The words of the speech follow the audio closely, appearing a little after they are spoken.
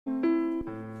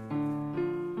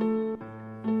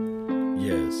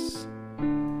Yes.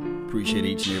 Appreciate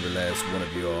each and every last one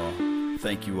of you all.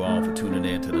 Thank you all for tuning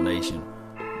in to the nation.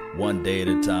 One day at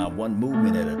a time, one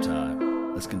movement at a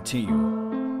time. Let's continue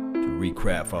to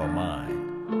recraft our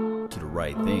mind to the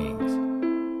right things.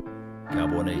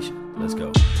 Cowboy Nation, let's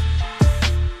go.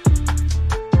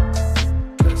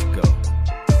 Let's go.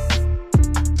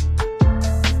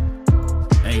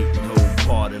 Ain't no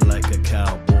party like a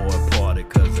cowboy party,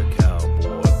 'cause a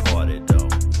cowboy party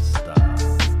don't stop.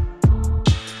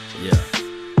 Yeah.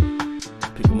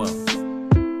 Pick 'em up.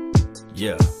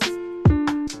 Yeah.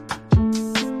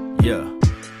 Yeah.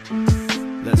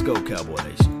 Let's go, Cowboy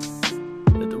Nation.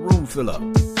 Let the room fill up.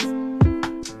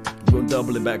 We're gonna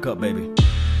double it back up, baby.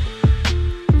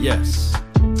 Yes.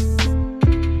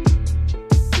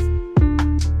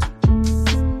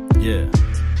 Yeah.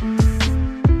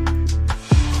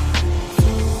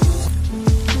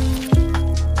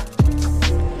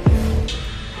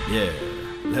 Yeah.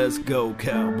 Let's go,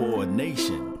 Cowboy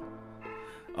Nation.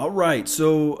 All right,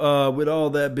 so with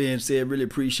all that being said, really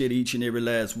appreciate each and every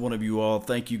last one of you all.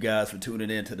 Thank you guys for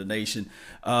tuning in to the nation.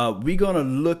 We're going to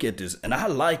look at this, and I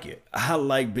like it. I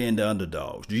like being the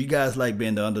underdogs. Do you guys like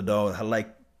being the underdogs? I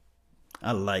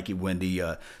like it when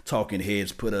the talking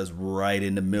heads put us right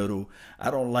in the middle. I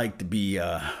don't like to be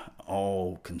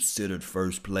all considered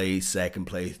first place, second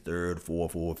place, third,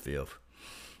 fourth, or fifth.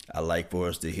 I like for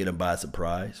us to hit them by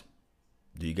surprise.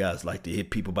 Do you guys like to hit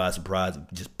people by surprise?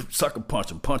 Just sucker punch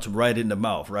them right in the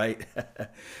mouth, right?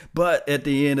 But at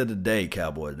the end of the day,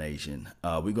 Cowboy Nation,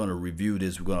 we're going to review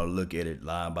this. We're going to look at it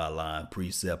line by line,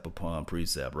 precept upon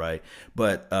precept, right?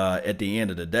 But at the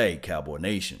end of the day, Cowboy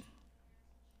Nation,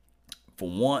 for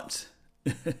once,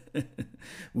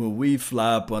 when we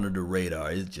fly up under the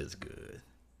radar, it's just good.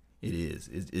 It is.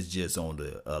 It's just on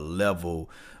the level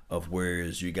of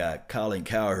whereas you got Colin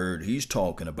Cowherd, he's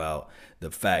talking about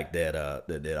the fact that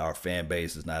that our fan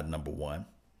base is not number one.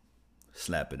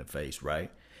 Slap in the face,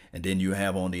 right? And then you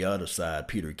have on the other side,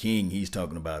 Peter King, he's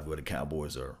talking about where the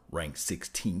Cowboys are ranked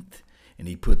 16th. And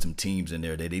he put some teams in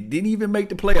there that they didn't even make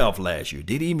the playoff last year.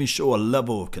 Didn't even show a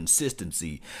level of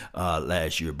consistency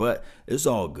last year. But it's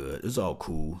all good. It's all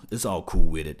cool. It's all cool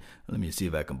with it. Let me see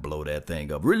if I can blow that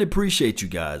thing up. Really appreciate you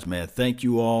guys, man. Thank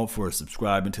you all for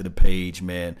subscribing to the page,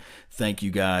 man. Thank you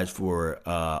guys for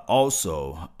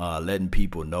also letting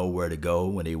people know where to go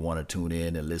when they want to tune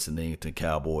in and listening to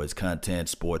Cowboys content,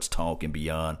 sports talk, and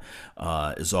beyond.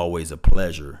 It's always a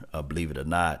pleasure, believe it or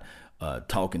not.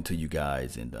 Talking to you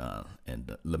guys and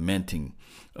lamenting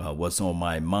what's on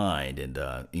my mind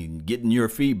and getting your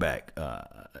feedback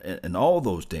and all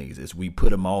those things as we put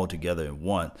them all together in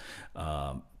one.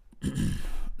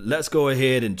 Let's go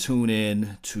ahead and tune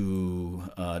in to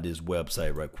this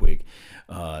website right quick.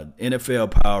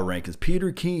 NFL Power Rankings.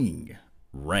 Peter King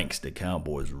ranks the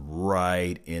Cowboys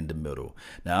right in the middle.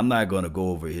 Now, I'm not going to go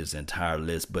over his entire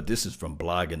list, but this is from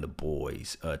Blogging the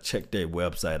Boys. Check their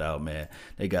website out, man.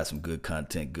 They got some good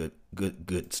content,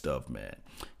 good stuff, man.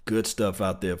 Good stuff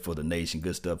out there for the nation,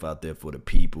 good stuff out there for the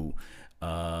people.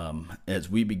 As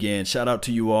we begin, shout out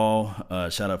to you all.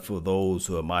 Shout out for those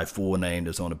who are my full name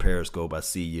that's on the Periscope. I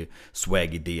see you.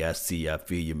 Swaggy D, I see you. I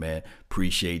feel you, man.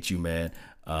 Appreciate you, man.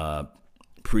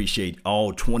 Appreciate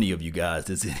all 20 of you guys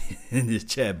that's in this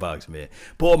chat box, man.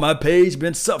 Boy, my page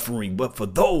been suffering, but for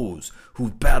those who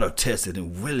battle tested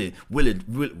and really willing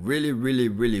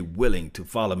to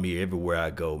follow me everywhere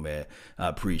I go, man, I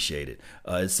appreciate it.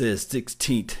 It says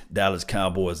 16th Dallas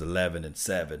Cowboys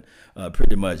 11-7.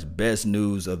 Pretty much best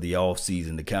news of the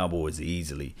offseason. The Cowboys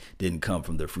easily didn't come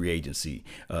from the free agency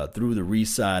through the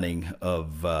re-signing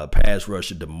of pass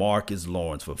rusher DeMarcus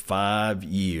Lawrence for 5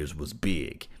 years was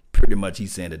big. Pretty much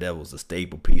he's saying that was a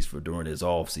staple piece for during his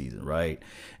offseason, right?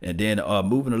 And then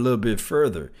moving a little bit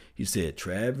further, he said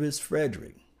Travis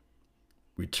Frederick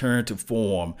returned to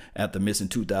form after missing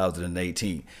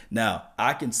 2018. Now,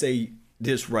 I can say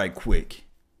this right quick.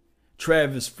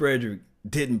 Travis Frederick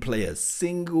didn't play a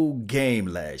single game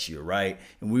last year, right?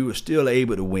 And we were still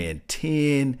able to win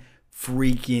 10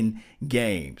 freaking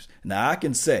games. Now, I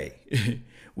can say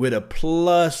with a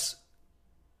plus,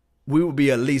 we will be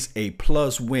at least a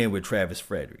plus win with Travis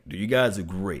Frederick. Do you guys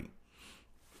agree?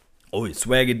 Oh,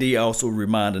 Swagger D also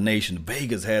remind the nation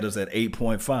Vegas had us at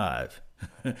 8.5.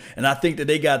 And I think that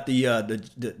they got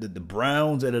the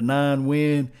Browns at a 9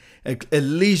 win. At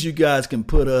least you guys can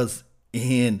put us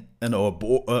in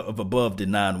of above the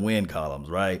 9 win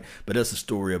columns, right? But that's a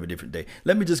story of a different day.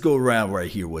 Let me just go around right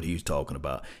here what he's talking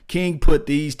about. King put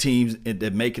these teams that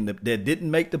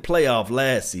didn't make the playoff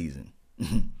last season.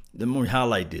 Let me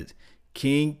highlight this.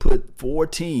 King put 4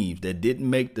 teams that didn't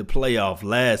make the playoff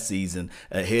last season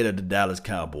ahead of the Dallas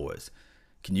Cowboys.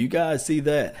 Can you guys see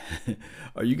that?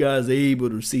 Are you guys able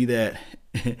to see that?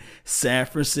 San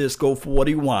Francisco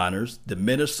 49ers, the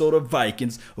Minnesota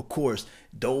Vikings, of course,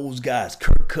 those guys,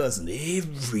 Kirk Cousins,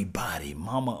 everybody,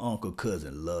 mama, uncle,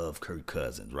 cousin, love Kirk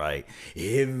Cousins, right?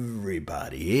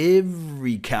 Everybody,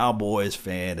 every Cowboys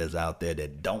fan that's out there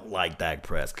that don't like Dak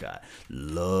Prescott,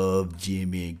 love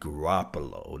Jimmy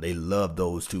Garoppolo. They love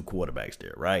those two quarterbacks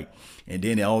there, right? And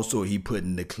then also he put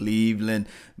in the Cleveland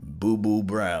Boo Boo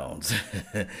Browns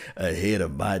ahead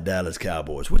of my Dallas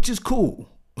Cowboys, which is cool.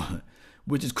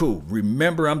 Which is cool.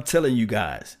 Remember, I'm telling you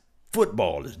guys,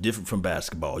 football is different from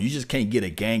basketball. You just can't get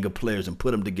a gang of players and put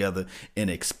them together and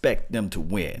expect them to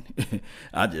win.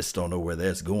 I just don't know where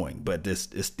that's going, but this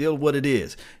is still what it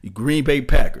is. Green Bay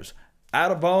Packers.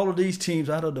 Out of all of these teams,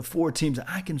 out of the 4 teams,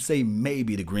 I can say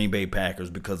maybe the Green Bay Packers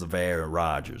because of Aaron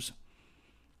Rodgers.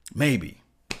 Maybe.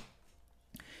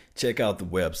 Check out the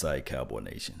website, Cowboy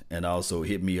Nation, and also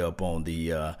hit me up on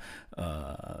the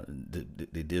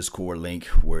Discord link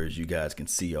where you guys can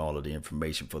see all of the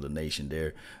information for the nation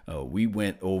there. We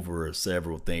went over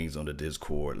several things on the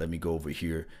Discord. Let me go over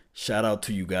here. Shout out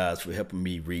to you guys for helping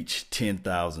me reach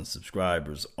 10,000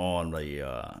 subscribers on the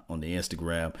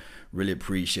Instagram. Really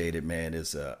appreciate it, man.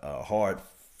 It's a hard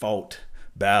fought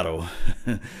battle,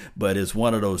 but it's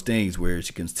one of those things where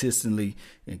you consistently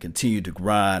and continue to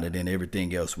grind, and then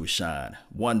everything else will shine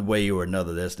one way or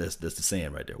another. That's the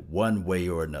saying right there, one way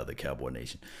or another, Cowboy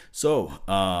Nation. So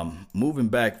moving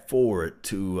back forward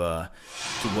to what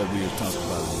we were talking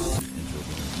about.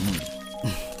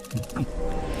 All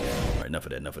right, enough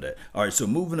of that. All right, so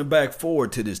moving back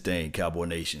forward to this thing, Cowboy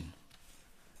Nation.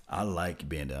 I like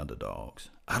being the underdogs.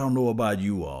 I don't know about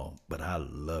you all, but I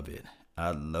love it.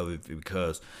 I love it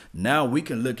because now we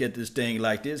can look at this thing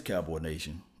like this, Cowboy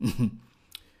Nation.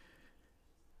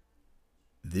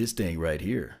 This thing right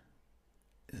here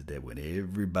is that when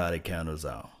everybody counters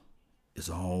out, it's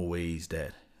always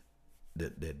that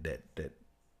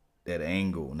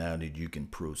angle now that you can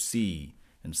proceed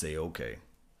and say, okay.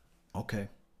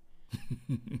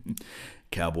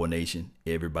 Cowboy Nation,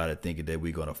 everybody thinking that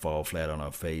we're going to fall flat on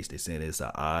our face. They're saying it's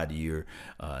an odd year.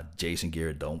 Jason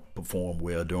Garrett don't perform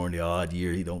well during the odd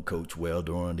year. He don't coach well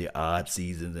during the odd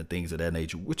seasons and things of that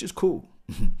nature, which is cool.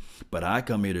 But I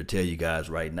come here to tell you guys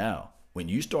right now, when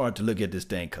you start to look at this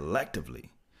thing collectively,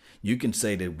 you can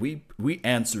say that we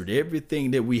answered everything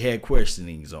that we had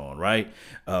questionings on, right?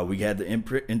 We had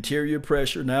the interior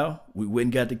pressure now. We went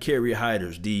and got the Kerry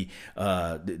Hiders, the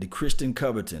Kristen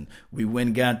Covington. We went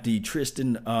and got the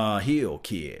Tristan Hill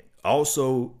kid.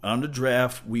 Also, on the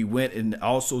draft, we went and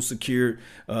also secured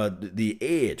the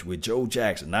edge with Joe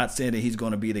Jackson. Not saying that he's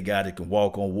going to be the guy that can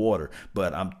walk on water,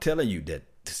 but I'm telling you that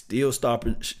steel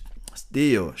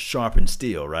sharpen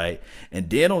steel, right?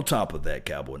 And then on top of that,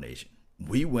 Cowboy Nation,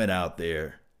 we went out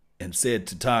there and said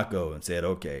to Taco and said,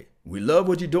 okay, we love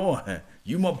what you're doing.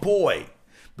 You my boy,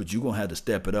 but you're going to have to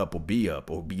step it up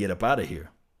or get up out of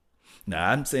here. Now,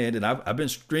 I'm saying that I've been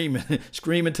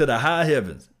screaming to the high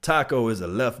heavens. Taco is a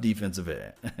left defensive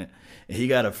end. And he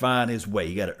got to find his way.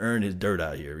 He got to earn his dirt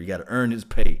out here. He got to earn his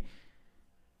pay.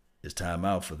 It's time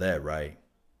out for that, right?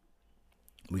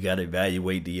 We got to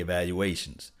evaluate the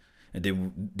evaluations. And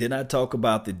then didn't I talk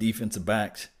about the defensive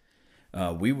backs?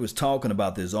 We was talking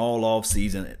about this all off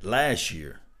season last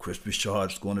year. Chris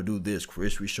Richard is going to do this.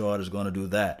 Chris Richard is going to do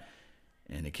that.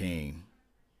 And it came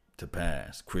to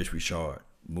pass. Chris Richard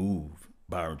moved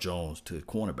Byron Jones to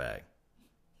cornerback.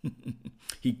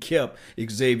 He kept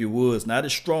Xavier Woods, not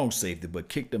as strong safety, but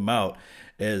kicked him out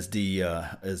as the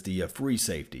free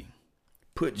safety.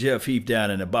 Put Jeff Heath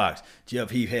down in the box. Jeff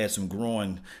Heath had some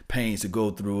growing pains to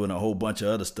go through and a whole bunch of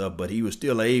other stuff, but he was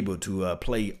still able to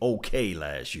play okay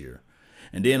last year.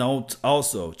 And then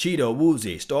also, Cheeto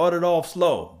Woozie started off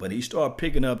slow, but he started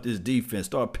picking up this defense,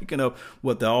 started picking up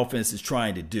what the offense is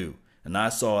trying to do. And I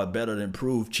saw it better than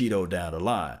improve Cheeto down the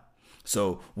line.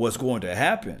 So what's going to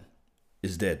happen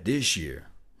is that this year,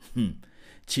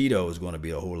 Cheeto is going to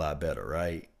be a whole lot better,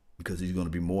 right? Because he's going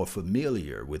to be more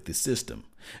familiar with the system.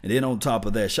 And then on top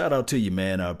of that, shout out to you,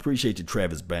 man. I appreciate you,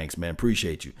 Travis Banks, man.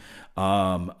 Appreciate you.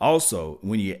 Also,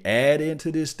 when you add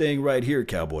into this thing right here,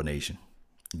 Cowboy Nation,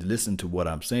 listen to what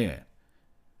I'm saying.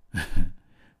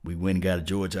 We went and got a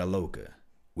George Iloka.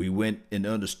 We went and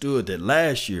understood that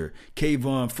last year,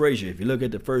 Kayvon Frazier, if you look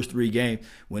at the first 3 games,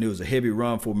 when it was a heavy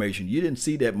run formation, you didn't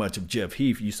see that much of Jeff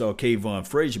Heath. You saw Kayvon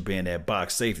Frazier being that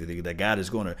box safety, the guy that's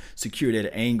going to secure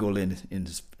that angle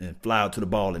and fly out to the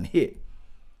ball and hit.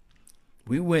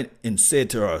 We went and said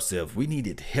to ourselves, we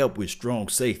needed help with strong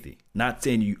safety. Not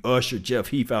saying you usher Jeff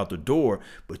Heath out the door,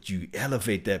 but you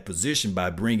elevate that position by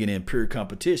bringing in pure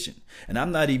competition. And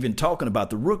I'm not even talking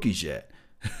about the rookies yet.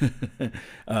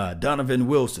 Donovan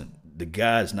Wilson, the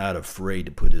guy's not afraid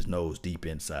to put his nose deep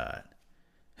inside.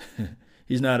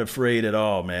 He's not afraid at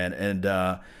all, man.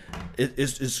 And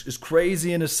it's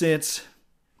crazy in a sense.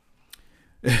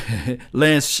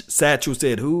 Lance Satchel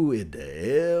said, "Who in the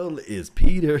hell is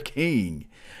Peter King?"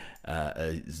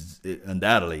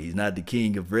 Undoubtedly, he's not the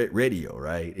king of radio,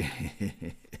 right?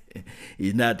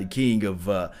 He's not the king of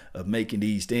making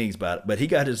these things, but he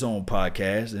got his own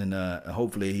podcast, and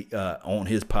hopefully on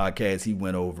his podcast he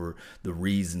went over the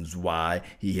reasons why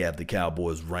he had the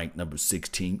Cowboys ranked number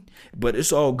 16. But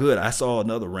it's all good. I saw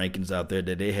another rankings out there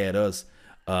that they had us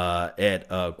at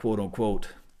quote unquote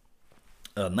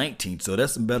 19, so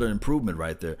that's some better improvement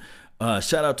right there.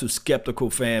 Shout out to Skeptical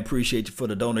Fan. Appreciate you for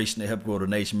the donation to help grow the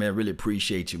nation, man. Really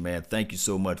appreciate you, man. Thank you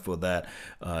so much for that.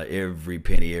 Every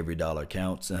penny, every dollar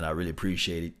counts, and I really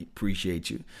appreciate it. Appreciate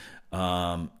you.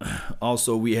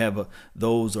 Also, we have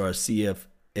those are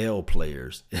CFL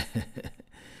players.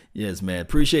 Yes, man.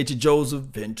 Appreciate you, Joseph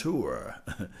Ventura.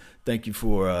 Thank you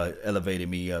for elevating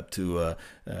me up to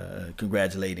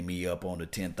congratulating me up on the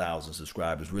 10,000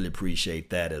 subscribers. Really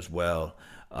appreciate that as well.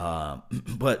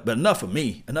 But enough of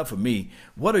me.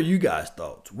 What are you guys'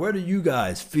 thoughts? Where do you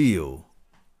guys feel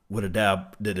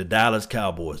that the Dallas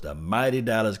Cowboys, the mighty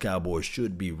Dallas Cowboys,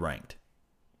 should be ranked?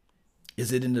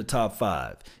 Is it in the top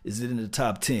 5? Is it in the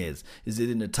top 10s? Is it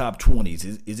in the top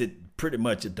 20s? Is it pretty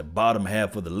much at the bottom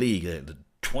half of the league, the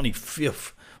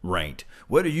 25th ranked?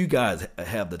 Where do you guys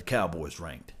have the Cowboys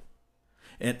ranked?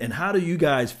 And how do you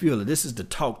guys feel? This is the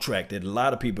talk track that a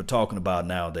lot of people are talking about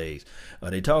nowadays. Are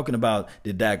they talking about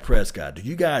the Dak Prescott? Do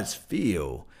you guys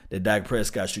feel that Dak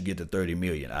Prescott should get to $30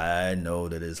 million? I know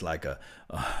that it's like a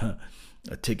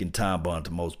ticking time bomb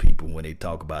to most people when they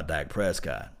talk about Dak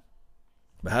Prescott.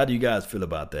 But how do you guys feel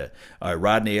about that? All right,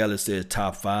 Rodney Ellis says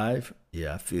top 5.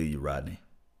 Yeah, I feel you, Rodney.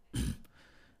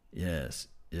 Yes.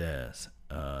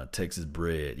 Texas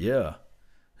bred. Yeah.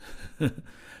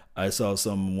 I saw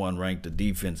someone rank the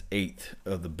defense 8th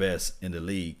of the best in the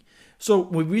league. So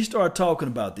when we start talking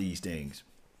about these things,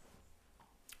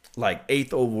 like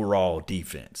 8th overall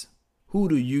defense, who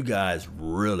do you guys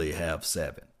really have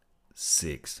 7,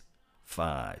 6,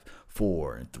 5,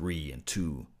 4, and 3, and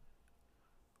 2?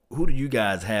 Who do you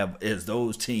guys have as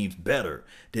those teams better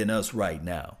than us right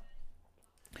now?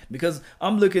 Because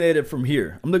I'm looking at it from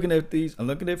here. I'm looking at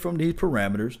it from these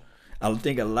parameters. I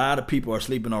think a lot of people are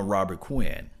sleeping on Robert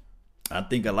Quinn. I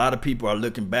think a lot of people are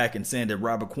looking back and saying that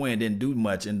Robert Quinn didn't do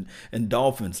much in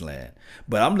Dolphins land.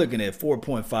 But I'm looking at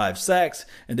 4.5 sacks,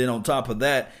 and then on top of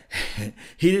that,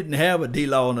 he didn't have a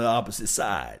D-Law on the opposite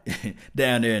side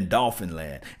down there in Dolphin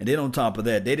land. And then on top of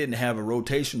that, they didn't have a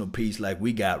rotational piece like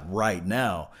we got right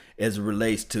now as it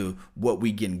relates to what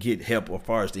we can get help as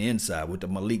far as the inside with the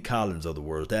Malik Collins of the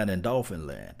world down in Dolphin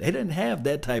land. They didn't have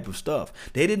that type of stuff.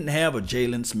 They didn't have a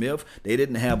Jalen Smith. They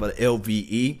didn't have an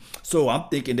LVE. So I'm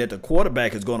thinking that the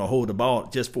quarterback is going to hold the ball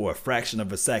just for a fraction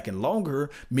of a second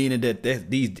longer, meaning that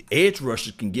these edge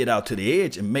rushers can get out to the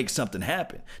edge and make something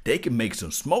happen. They can make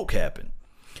some smoke happen.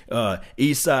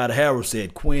 Eastside Harold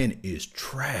said Quinn is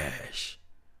trash.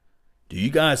 Do you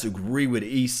guys agree with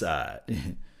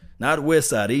Eastside? Not West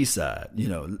Side, East Side.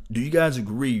 Do you guys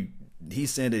agree?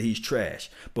 He's saying that he's trash.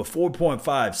 But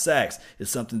 4.5 sacks is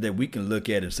something that we can look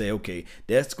at and say, okay,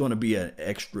 that's going to be an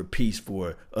extra piece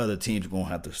for other teams going to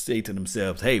have to say to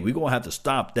themselves, hey, we're going to have to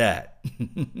stop that.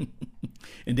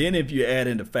 And then if you add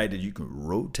in the fact that you can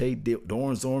rotate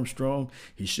Dorrance Armstrong,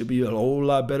 he should be a whole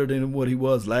lot better than what he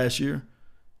was last year.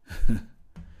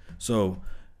 So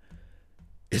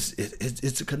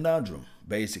it's a conundrum,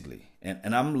 basically.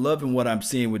 And I'm loving what I'm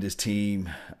seeing with this team.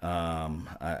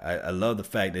 I love the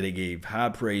fact that they gave high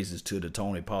praises to the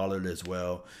Tony Pollard as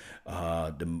well.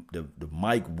 The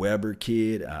Mike Weber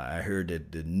kid, I heard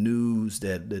that the news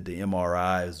that the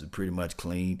MRI is pretty much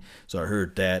clean. So I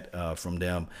heard that from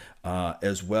them,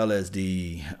 as well as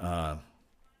they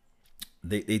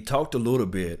talked a little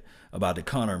bit about the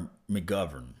Connor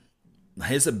McGovern.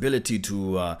 His ability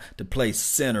to play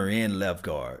center and left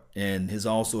guard, and his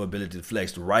also ability to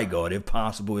flex the right guard if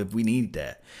possible, if we need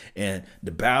that. And the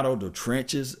battle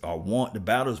is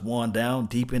won down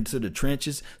deep into the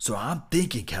trenches. So I'm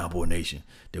thinking, Cowboy Nation,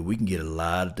 that we can get a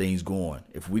lot of things going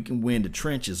if we can win the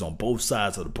trenches on both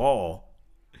sides of the ball.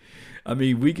 I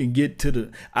mean, we can get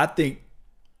to I think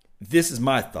this is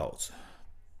my thoughts.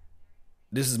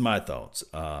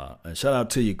 And shout out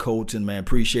to you, Colton, man.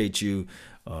 Appreciate you.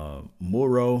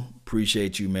 Muro,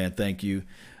 appreciate you, man. Thank you.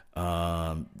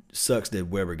 Sucks that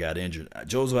Weber got injured.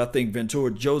 Joseph, I think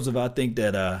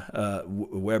that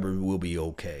Weber will be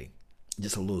okay.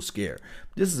 Just a little scared.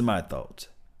 This is my thoughts.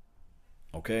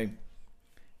 Okay.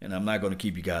 And I'm not going to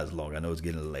keep you guys long. I know it's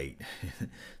getting late.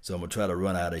 So I'm going to try to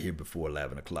run out of here before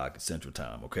 11 o'clock Central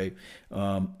Time, okay?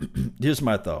 Here's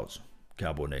my thoughts,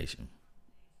 Cowboy Nation.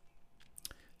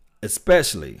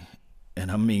 Especially,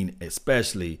 and I mean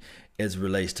especially as it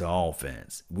relates to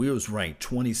offense. We was ranked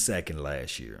 22nd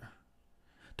last year.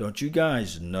 Don't you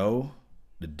guys know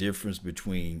the difference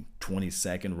between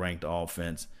 22nd ranked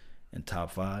offense and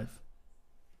top 5?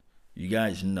 You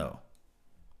guys know.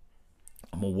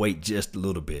 I'm going to wait just a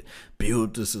little bit.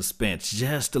 Build the suspense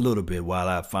just a little bit while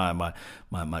I find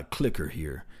my clicker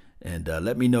here. And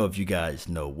let me know if you guys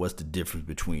know what's the difference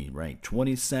between ranked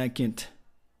 22nd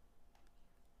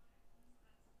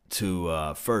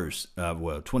to first.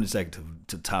 22nd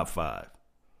to top 5.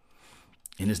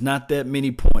 And it's not that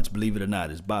many points, believe it or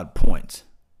not. It's about points.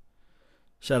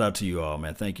 Shout out to you all,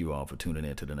 man. Thank you all for tuning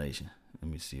in to the nation. Let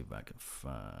me see if I can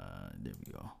find. There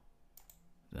we go.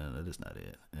 No, that's not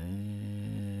it.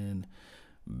 And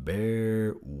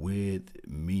bear with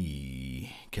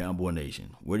me, Cowboy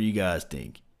Nation. What do you guys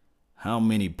think? How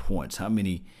many points? How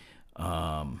many?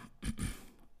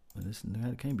 This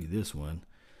can't be this one.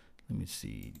 Let me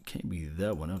see. It can't be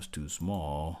that one. That was too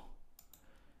small.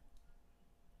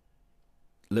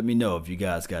 Let me know if you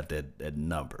guys got that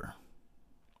number.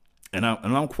 And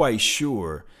I'm quite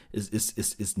sure it's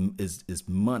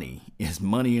money. It's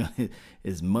money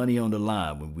on the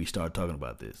line when we start talking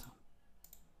about this.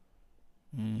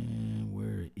 And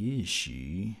where is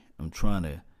she? I'm trying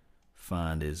to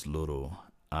find this little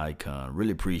icon.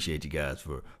 Really appreciate you guys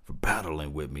for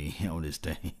battling with me on this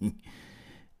thing.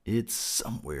 It's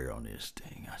somewhere on this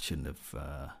thing. I shouldn't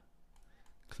have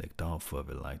clicked off of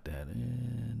it like that.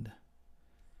 And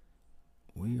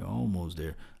we're almost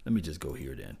there. Let me just go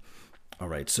here then. All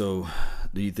right, so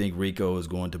do you think Rico is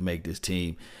going to make this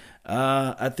team?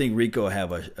 I think Rico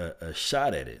have a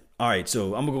shot at it. All right,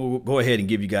 so I'm going to go ahead and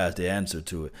give you guys the answer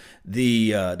to it.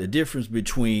 The difference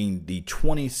between the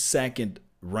 22nd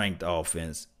ranked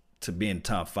offense to being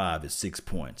top 5 is 6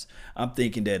 points. I'm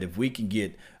thinking that if we can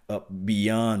get up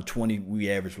beyond 20, we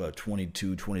average about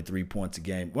 22, 23 points a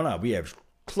game. Well, no, we average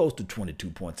close to 22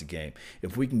 points a game.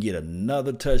 If we can get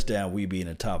another touchdown, we'd be in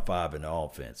the top 5 in the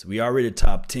offense. We already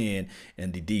top 10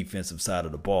 in the defensive side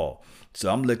of the ball.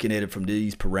 So I'm looking at it from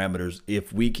these parameters.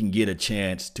 If we can get a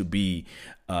chance to be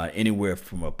anywhere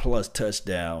from a plus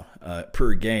touchdown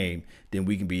per game, then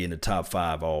we can be in the top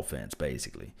 5 offense,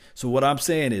 basically. So what I'm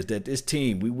saying is that this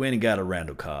team, we went and got a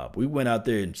Randall Cobb. We went out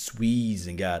there and squeezed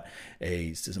and got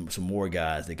some more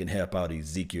guys that can help out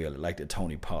Ezekiel, like the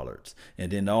Tony Pollards. And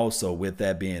then also, with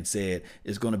that being said,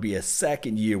 it's going to be a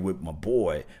second year with my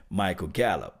boy, Michael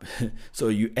Gallup. So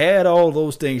you add all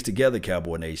those things together,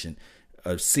 Cowboy Nation.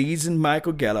 A seasoned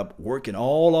Michael Gallup working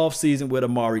all off season with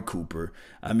Amari Cooper.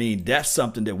 I mean, that's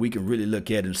something that we can really look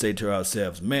at and say to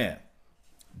ourselves, man,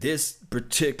 this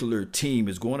particular team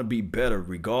is going to be better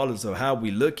regardless of how we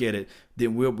look at it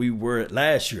than what we were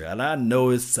last year. And I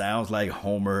know it sounds like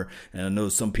Homer, and I know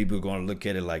some people are going to look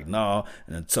at it like, nah,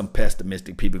 and some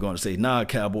pessimistic people are going to say, nah,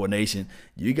 Cowboy Nation,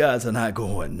 you guys are not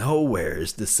going nowhere.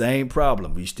 It's the same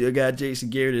problem. We still got Jason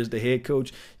Garrett as the head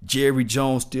coach, Jerry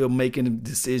Jones still making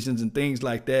decisions and things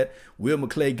like that. Will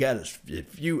McClay got a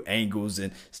few angles,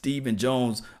 and Stephen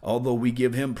Jones, although we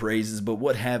give him praises, but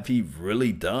what have he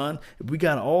really done? We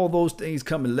got all those things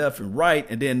coming left and right,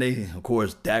 and then of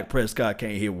course, Dak Prescott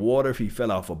can't hit water if he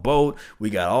fell off a boat. We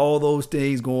got all those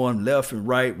things going left and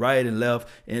right and left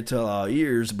into our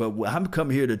ears. But I'm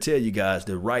coming here to tell you guys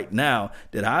that right now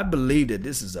that I believe that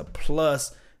this is a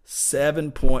plus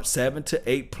 7 to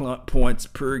 8 points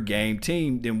per game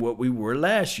team than what we were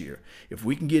last year. If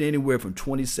we can get anywhere from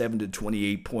 27 to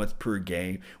 28 points per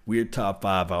game, we're top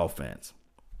 5 offense.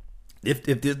 If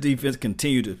this defense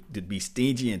continue to be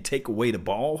stingy and take away the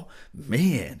ball,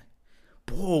 man,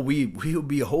 boy, we'll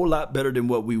be a whole lot better than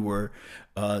what we were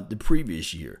the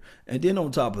previous year. And then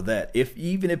on top of that,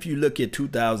 even if you look at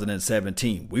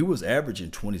 2017, we was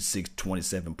averaging 26,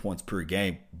 27 points per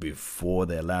game before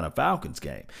the Atlanta Falcons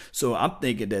game. So I'm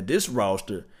thinking that this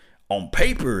roster on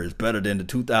paper is better than the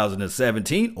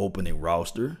 2017 opening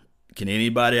roster. Can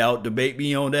anybody out debate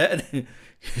me on that?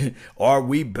 Are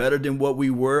we better than what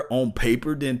we were on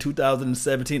paper than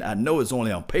 2017? I know it's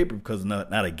only on paper because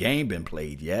not a game been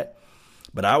played yet.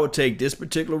 But I would take this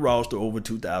particular roster over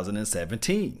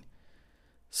 2017.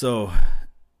 So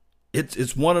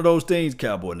it's one of those things,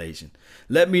 Cowboy Nation.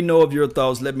 Let me know of your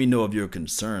thoughts. Let me know of your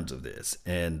concerns of this.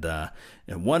 And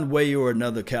in one way or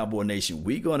another, Cowboy Nation,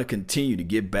 we're going to continue to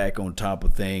get back on top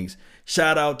of things.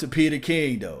 Shout out to Peter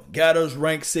King, though. Got us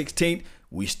ranked 16th.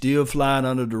 We still flying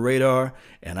under the radar,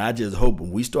 and I just hope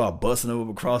when we start busting them up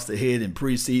across the head in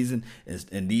preseason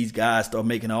and these guys start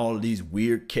making all of these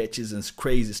weird catches and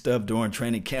crazy stuff during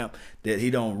training camp, that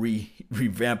he don't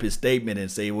revamp his statement and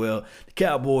say, well, the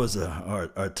Cowboys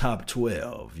are top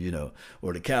 12,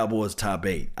 or the Cowboys top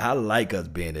 8. I like us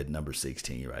being at number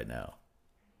 16 right now.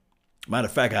 Matter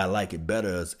of fact, I like it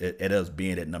better at us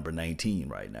being at number 19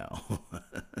 right now.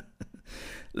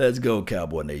 Let's go,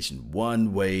 Cowboy Nation,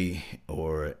 one way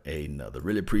or another.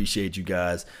 Really appreciate you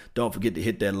guys. Don't forget to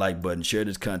hit that like button, share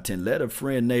this content, let a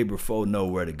friend, neighbor, foe know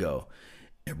where to go.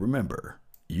 And remember,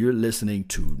 you're listening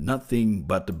to nothing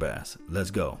but the best. Let's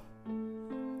go.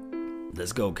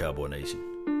 Let's go, Cowboy Nation.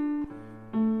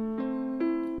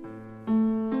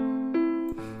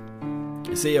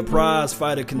 They say a prize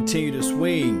fighter continue to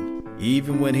swing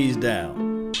even when he's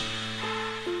down.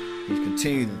 He's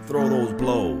continuing to throw those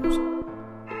blows.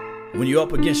 When you're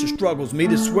up against your struggles,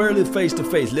 meet it squarely face to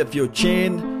face. Lift your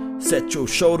chin, set your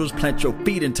shoulders, plant your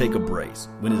feet, and take a brace.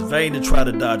 When it's vain to try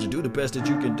to dodge it, do the best that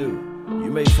you can do. You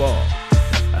may fall.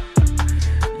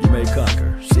 You may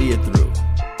conquer. See it through.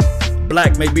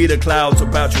 Black may be the clouds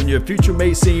about you, and your future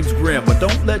may seem grim, but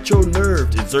don't let your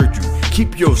nerves desert you.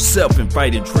 Keep yourself in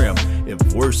fighting trim.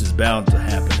 If worse is bound to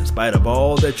happen, in spite of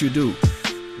all that you do,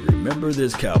 remember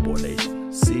this, Cowboy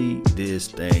Nation. See this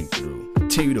thing through.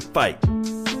 Continue to fight.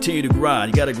 Continue to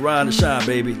grind. You gotta grind to shine,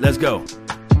 baby. Let's go.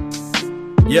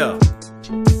 Yeah.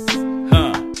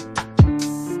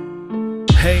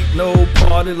 Ain't no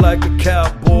party like a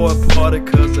cowboy party,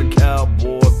 'cause a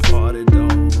cowboy party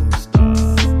don't stop.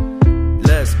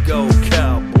 Let's go,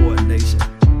 Cowboy Nation.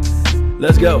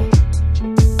 Let's go.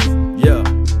 Yeah.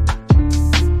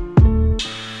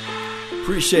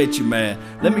 Appreciate you, man.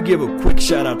 Let me give a quick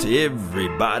shout out to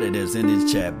everybody that's in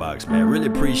this chat box, man. Really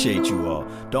appreciate you all.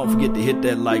 Don't forget to hit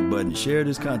that like button, share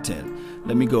this content.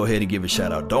 Let me go ahead and give a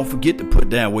shout out. Don't forget to put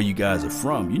down where you guys are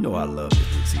from. You know I love to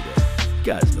see that. You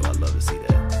guys know I love to see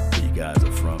that, where you guys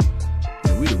are from.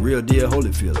 And we the real deal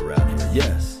Holyfield around here.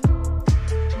 Yes.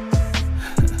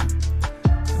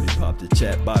 Let me pop the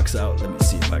chat box out. Let me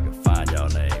see if I can find y'all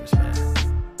names, man.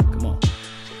 Come on.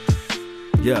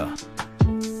 Yeah.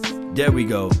 There we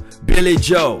go. Billy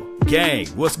Joe, gang,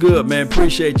 what's good, man?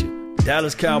 Appreciate you.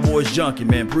 Dallas Cowboys Junkie,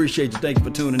 man. Appreciate you. Thank you for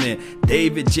tuning in.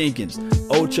 David Jenkins,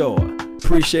 Ochoa,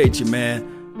 appreciate you, man.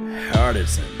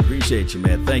 Hardison, appreciate you,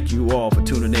 man. Thank you all for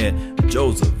tuning in.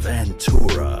 Joseph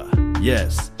Ventura,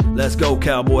 yes. Let's go,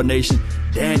 Cowboy Nation.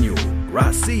 Daniel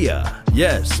Gracia,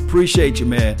 yes. Appreciate you,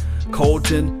 man.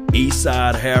 Colton,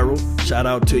 Eastside Harold, shout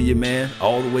out to you, man.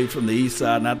 All the way from the east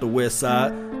side, not the west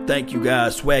side. Thank you,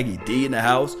 guys. Swaggy D in the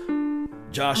house.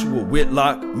 Joshua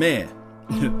Whitlock, man,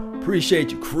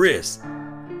 appreciate you. Chris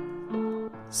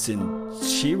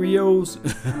Sincherios,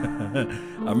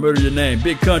 I murdered your name.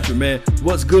 Big Country, man.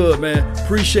 What's good, man?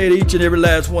 Appreciate each and every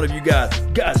last one of you guys. You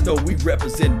guys know we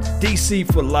represent DC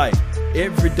for life.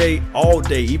 Every day, all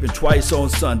day, even twice on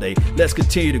Sunday. Let's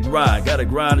continue to grind. Gotta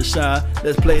grind to shine.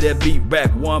 Let's play that beat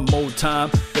back one more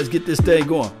time. Let's get this thing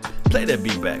going. Play that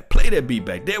beat back. Play that beat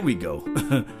back. There we go.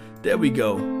 There we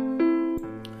go.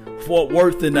 Fort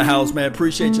Worth in the house, man.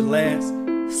 Appreciate you, Lance.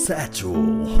 Satchel.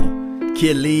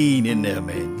 Killeen in there,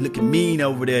 man. Looking mean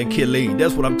over there in Killeen.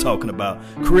 That's what I'm talking about.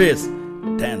 Chris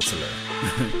Dantzler.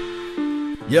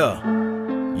 Yeah.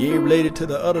 You ain't related to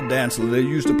the other Dantzler that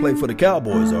used to play for the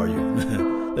Cowboys, are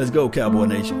you? Let's go, Cowboy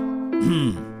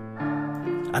Nation.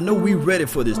 I know we ready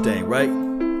for this thing, right?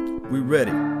 We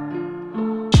ready.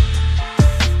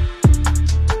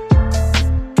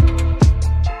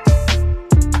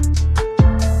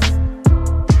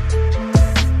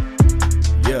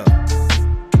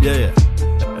 Yeah.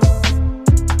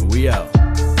 We out.